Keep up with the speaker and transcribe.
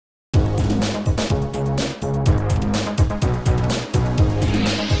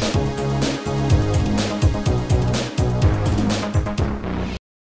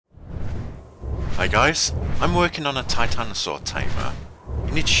guys, I'm working on a Titanosaur tamer.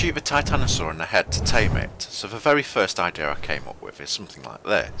 You need to shoot the Titanosaur in the head to tame it, so the very first idea I came up with is something like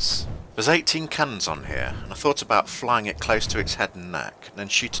this. There's 18 cannons on here, and I thought about flying it close to its head and neck, and then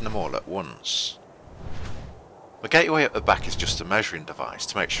shooting them all at once. The gateway at the back is just a measuring device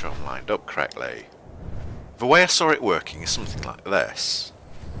to make sure I'm lined up correctly. The way I saw it working is something like this.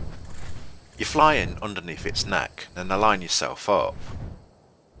 You fly in underneath its neck, and then align yourself up.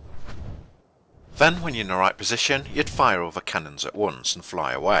 Then, when you're in the right position, you'd fire all the cannons at once and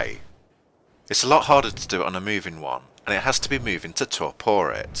fly away. It's a lot harder to do it on a moving one, and it has to be moving to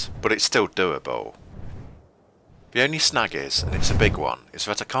torpor it, but it's still doable. The only snag is, and it's a big one, is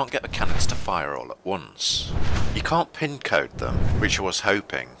that I can't get the cannons to fire all at once. You can't pin code them, which I was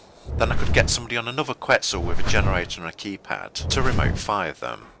hoping. Then I could get somebody on another Quetzal with a generator and a keypad to remote fire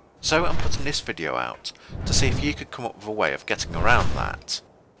them. So I'm putting this video out to see if you could come up with a way of getting around that.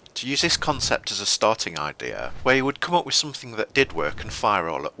 To use this concept as a starting idea, where you would come up with something that did work and fire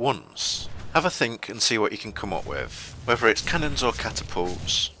all at once. Have a think and see what you can come up with, whether it's cannons or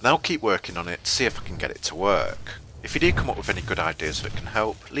catapults, and I'll keep working on it to see if I can get it to work. If you do come up with any good ideas that can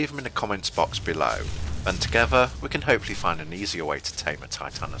help, leave them in the comments box below, and together we can hopefully find an easier way to tame a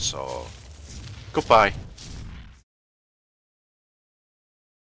Titanosaur. Goodbye.